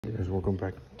Hey guys, welcome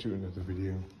back to another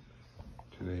video.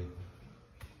 Today,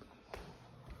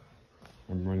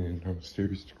 I'm running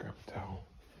downstairs to grab a towel.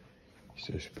 He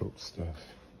said spilled stuff.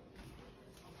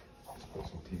 Spill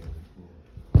some tea on the floor.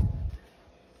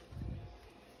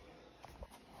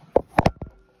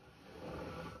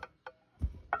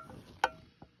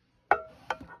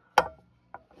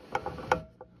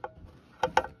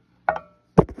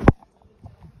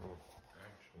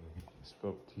 Actually, he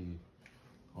spilled tea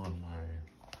on my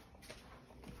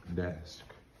desk.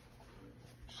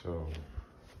 So,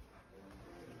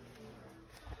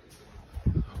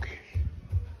 okay,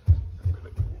 I'm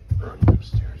gonna run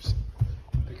upstairs,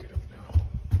 pick it up now.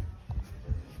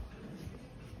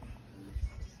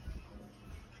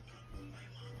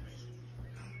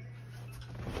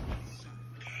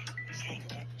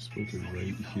 Just put it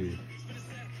right here.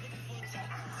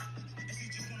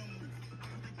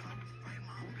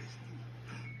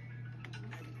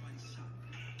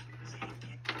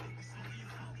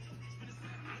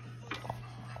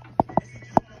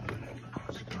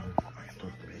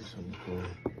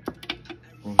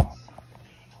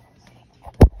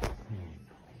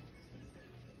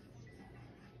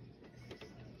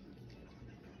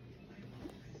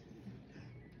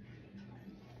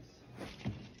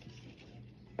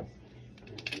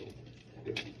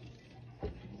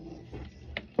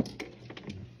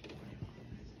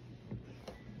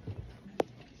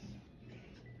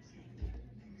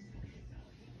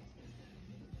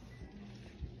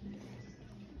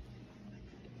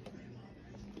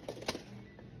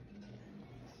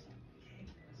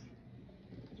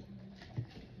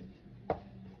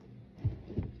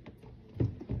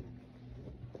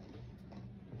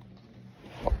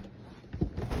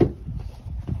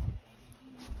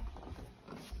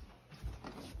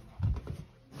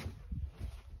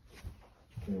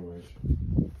 Anyways,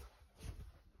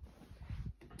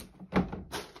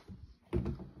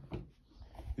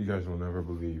 you guys will never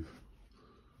believe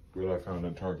what I found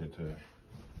at Target today.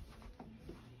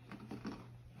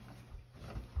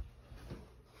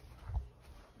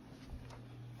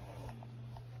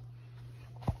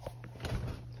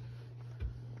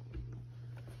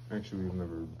 Actually, you'll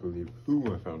never believe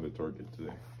who I found at Target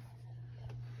today.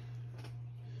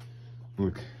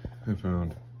 Look, I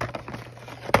found,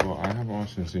 well, I have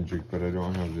Austin Centric, but I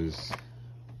don't have this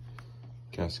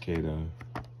Cascada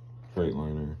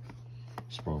Freightliner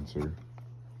sponsor.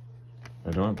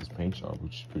 I don't have this paint job,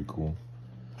 which is pretty cool.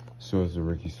 So has the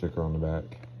Ricky sticker on the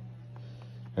back.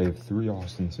 I have 3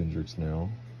 Austin Centrics now.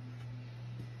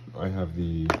 I have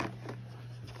the,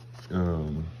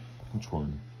 which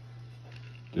one?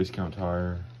 Discount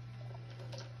Tire.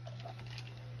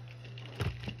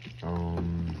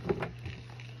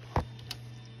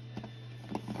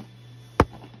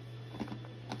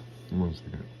 1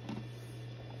 second.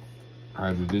 I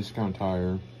have the Discount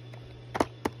Tire.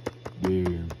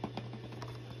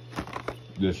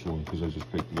 This one, because I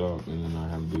just picked it up, and then I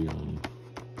have the,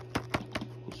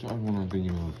 what's the other one I'm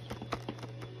thinking of?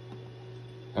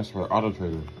 That's right, Auto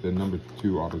Trader, the number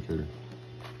 2 Auto Trader.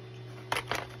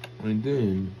 And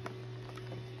then,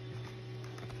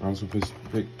 I also picked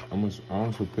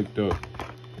up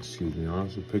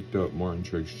Martin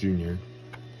Truex Jr.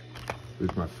 It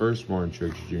was my first Martin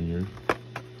Truex Jr.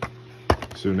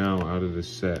 So now, out of this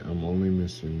set, I'm only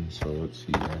missing, so let's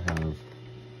see, I have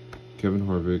Kevin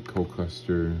Harvick, Cole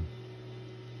Custer.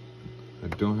 I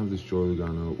don't have this Joey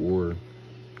Logano or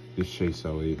this Chase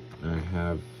Elliott. I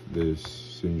have this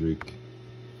Cindric.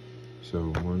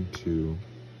 So 1, 2,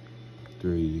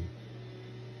 3,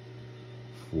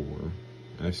 4.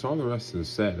 I saw the rest of the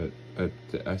set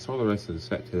I saw the rest of the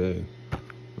set today.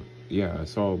 Yeah, I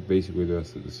saw basically the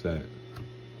rest of the set.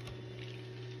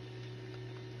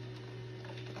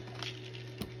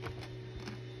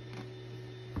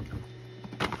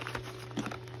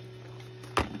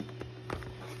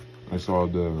 I saw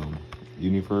the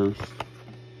UniFirst,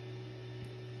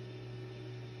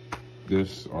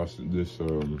 this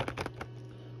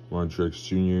Martin Truex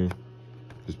Jr.,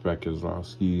 this Beck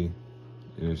Keselowski,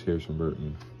 and this Harrison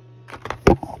Burton.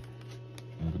 I'll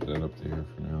put that up there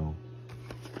for now.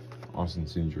 Austin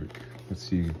Cindric. Let's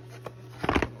see.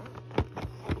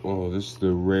 Oh, this is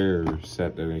the rare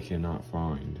set that I cannot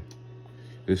find.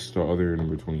 This is the other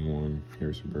number 21,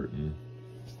 Harrison Burton.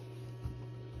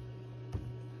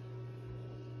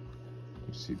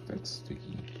 Let's see if that's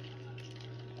sticky.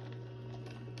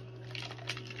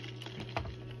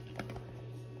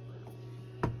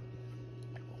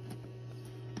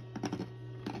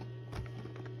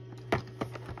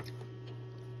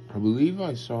 I believe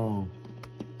I saw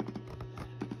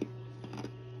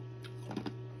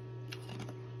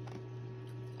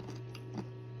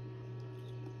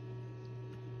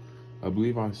I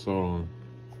believe I saw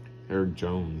Eric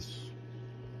Jones.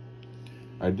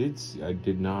 I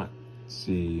did not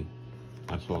see.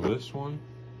 I saw this one,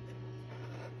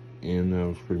 and that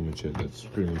was pretty much it. That's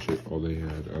pretty much it. All they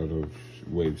had out of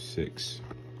Wave 6.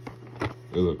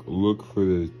 Hey, look for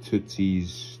the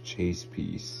Tootsie's chase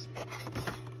piece.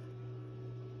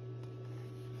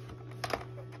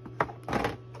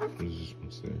 What does this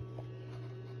one say?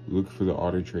 Look for the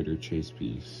Auto Trader chase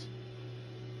piece.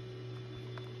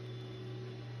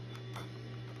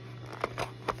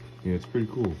 Yeah, it's pretty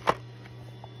cool.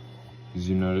 As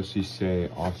you notice, you say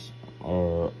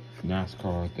NASCAR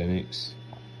Authentics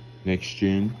Next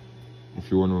Gen. If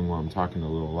you're wondering why I'm talking a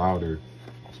little louder,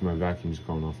 it's my vacuum's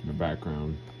going off in the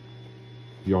background.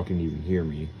 Y'all can even hear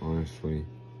me, honestly.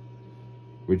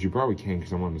 Which you probably can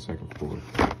because I'm on the second floor.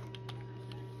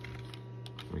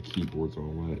 My keyboard's all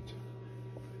wet.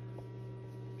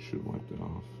 Should have wiped it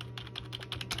off.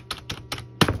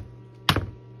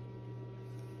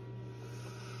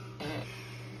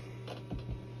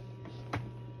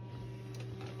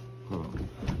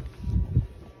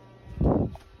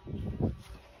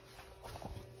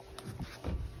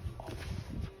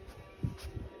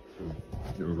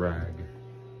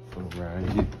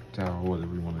 Rag, towel,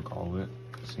 whatever you want to call it,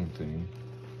 same thing.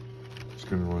 Just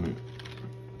gonna run it.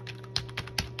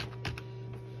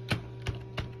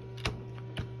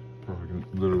 Probably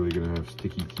literally gonna have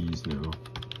sticky keys now.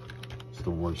 It's the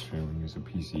worst feeling as a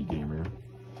PC gamer.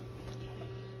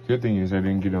 Good thing is I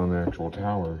didn't get on the actual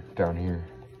tower down here.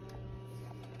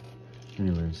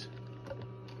 Anyways,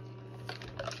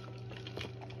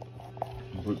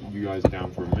 I'll put you guys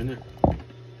down for a minute.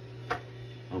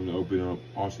 I'm gonna open up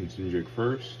Austin Cindric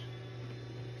first.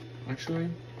 Actually,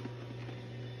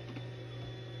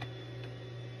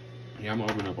 yeah, I'm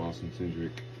gonna open up Austin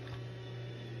Cindric.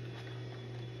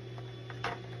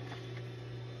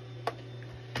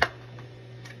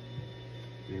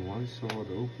 Hey, why is it so hard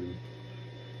to open?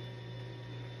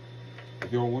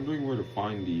 If y'all wondering where to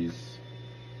find these,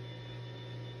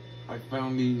 I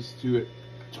found these two at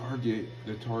Target,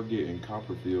 the Target in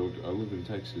Copperfield. I live in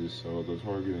Texas, so the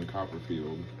Target in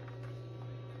Copperfield.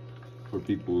 For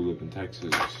people who live in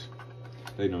Texas,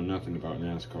 they know nothing about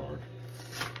NASCAR.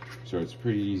 So it's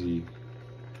pretty easy.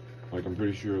 Like, I'm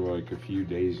pretty sure like a few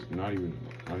days, not even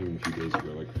a few days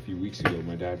ago, like a few weeks ago,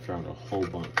 my dad found a whole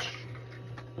bunch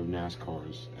of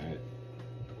NASCARs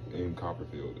in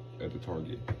Copperfield at the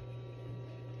Target.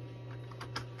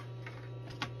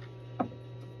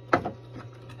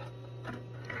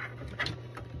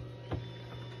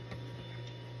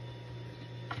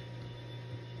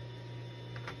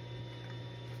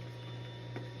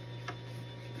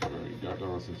 Got the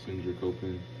Austin Cindric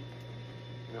open.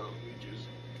 Now let me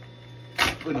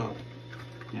just put on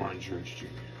Martin Truex Jr.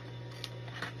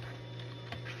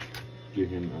 Get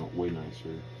him out way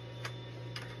nicer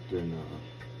than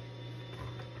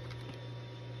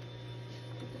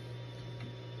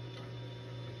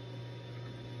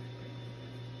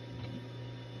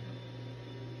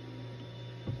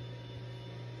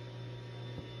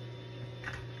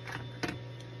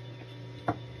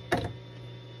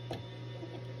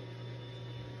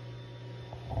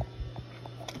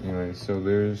Anyway, so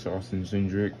there's Austin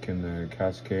Cindric in the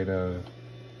Cascada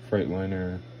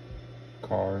Freightliner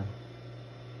car.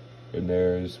 And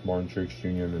there's Martin Truex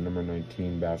Jr. in the number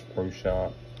 19 Bass Pro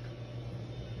Shop.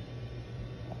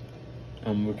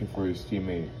 I'm looking for his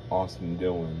teammate, Austin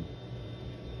Dillon.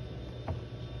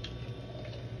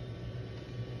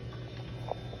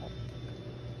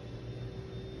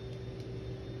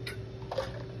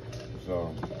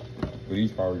 So, but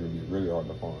he's probably gonna be really hard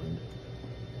to find.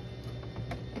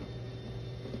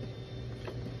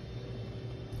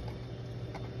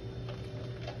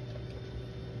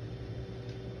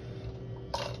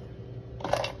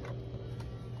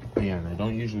 Yeah, and I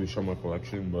don't usually show my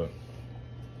collection, but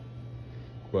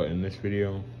in this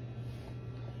video,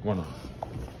 why not?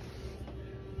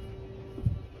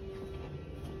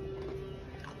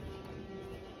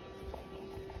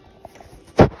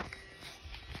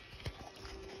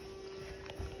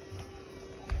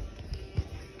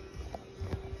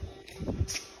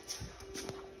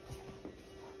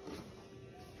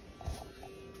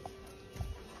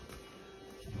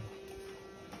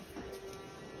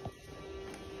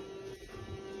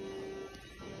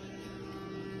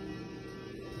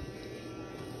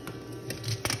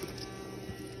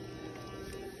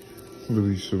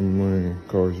 Release some of my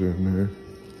cars in there.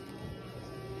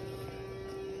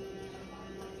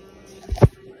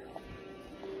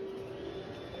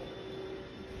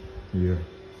 Yeah.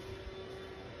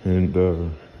 And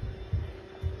I'm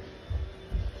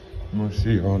gonna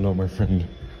see, oh no, my friend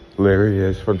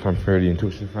hilarious. Funtime Freddy and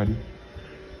Twisted Freddy.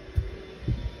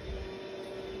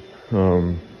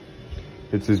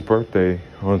 It's his birthday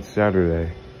on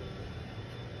Saturday.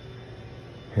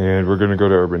 And we're gonna go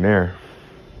to Urban Air.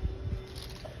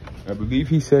 I believe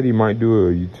he said he might do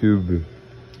a YouTube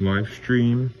live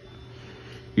stream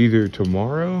either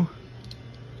tomorrow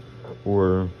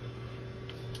or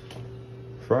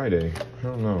Friday. I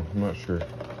don't know, I'm not sure.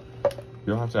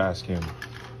 You'll have to ask him.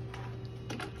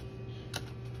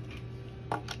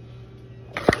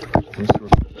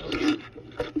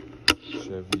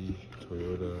 Chevy,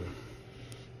 Toyota,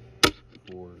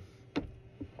 Ford.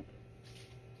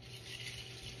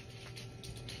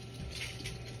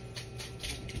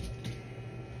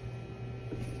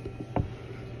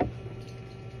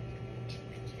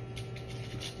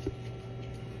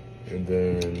 And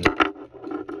then,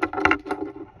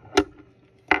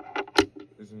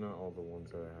 these are not all the ones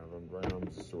that I have. Right now I'm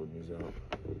just sorting these out.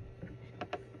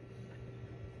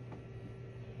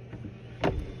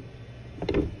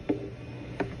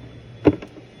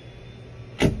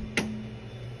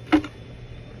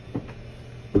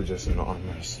 We're just an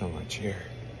armrest on my chair.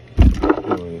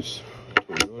 Anyways,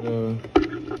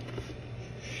 Toyota,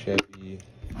 Chevy,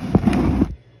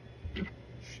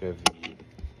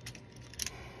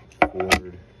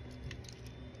 Ford,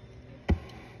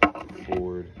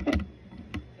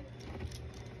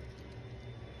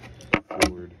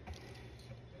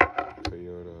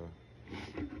 Toyota,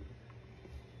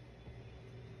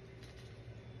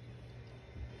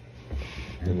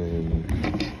 and then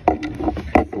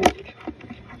Ford.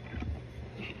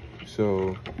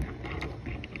 So,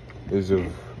 as of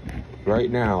right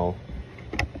now,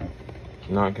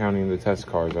 not counting the test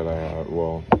cars that I have,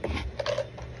 well,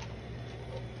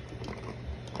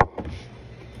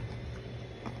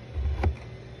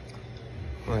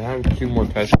 I have 2 more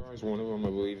test cars. One of them, I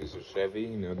believe, is a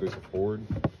Chevy, and the other's a Ford.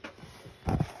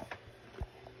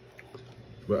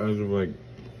 But as of like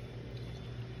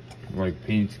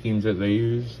paint schemes that they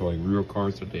use, like real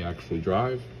cars that they actually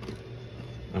drive,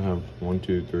 I have 1,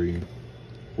 2, 3,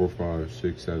 4, 5,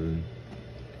 6, 7,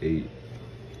 8,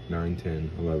 9,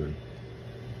 10, 11.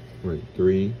 Wait,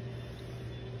 3,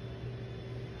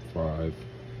 5,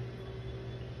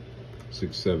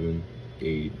 6, 7,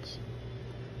 8,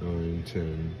 9,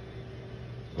 10,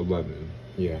 11.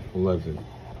 Yeah, 11.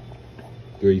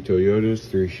 3 Toyotas,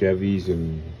 3 Chevys,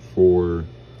 and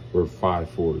 5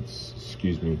 Fords.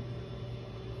 Excuse me.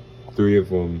 3 of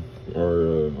them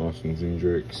are Austin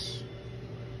Zendricks.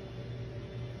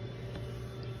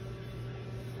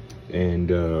 And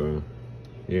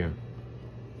yeah.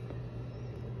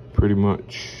 Pretty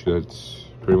much, that's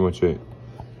pretty much it.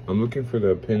 I'm looking for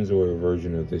the Pennzoil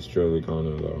version of this Joe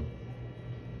Logano though.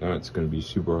 That's gonna be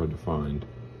super hard to find.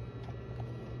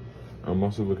 I'm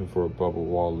also looking for a Bubba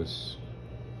Wallace.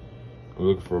 I'm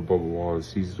looking for a Bubba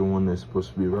Wallace. He's the one that's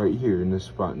supposed to be right here in this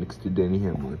spot next to Danny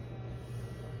Hamlin.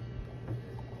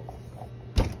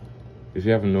 If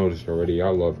you haven't noticed already, I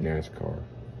love NASCAR.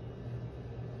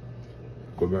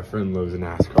 But my friend loves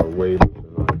NASCAR way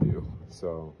more than I do.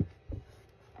 So,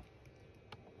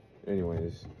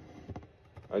 anyways,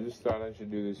 I just thought I should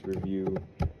do this review.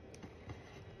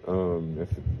 If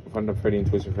Funtime Freddy and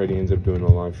Twisted Freddy ends up doing a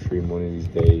live stream one of these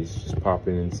days, just pop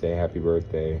in and say happy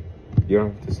birthday. You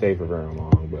don't have to stay for very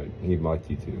long, but he'd like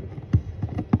you to.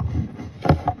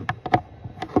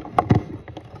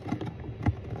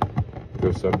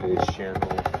 Go sub to his channel.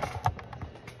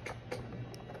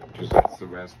 Because that's the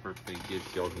best birthday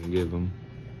gift y'all can give him.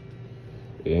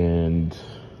 And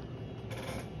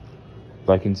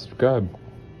like and subscribe.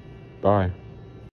 Bye.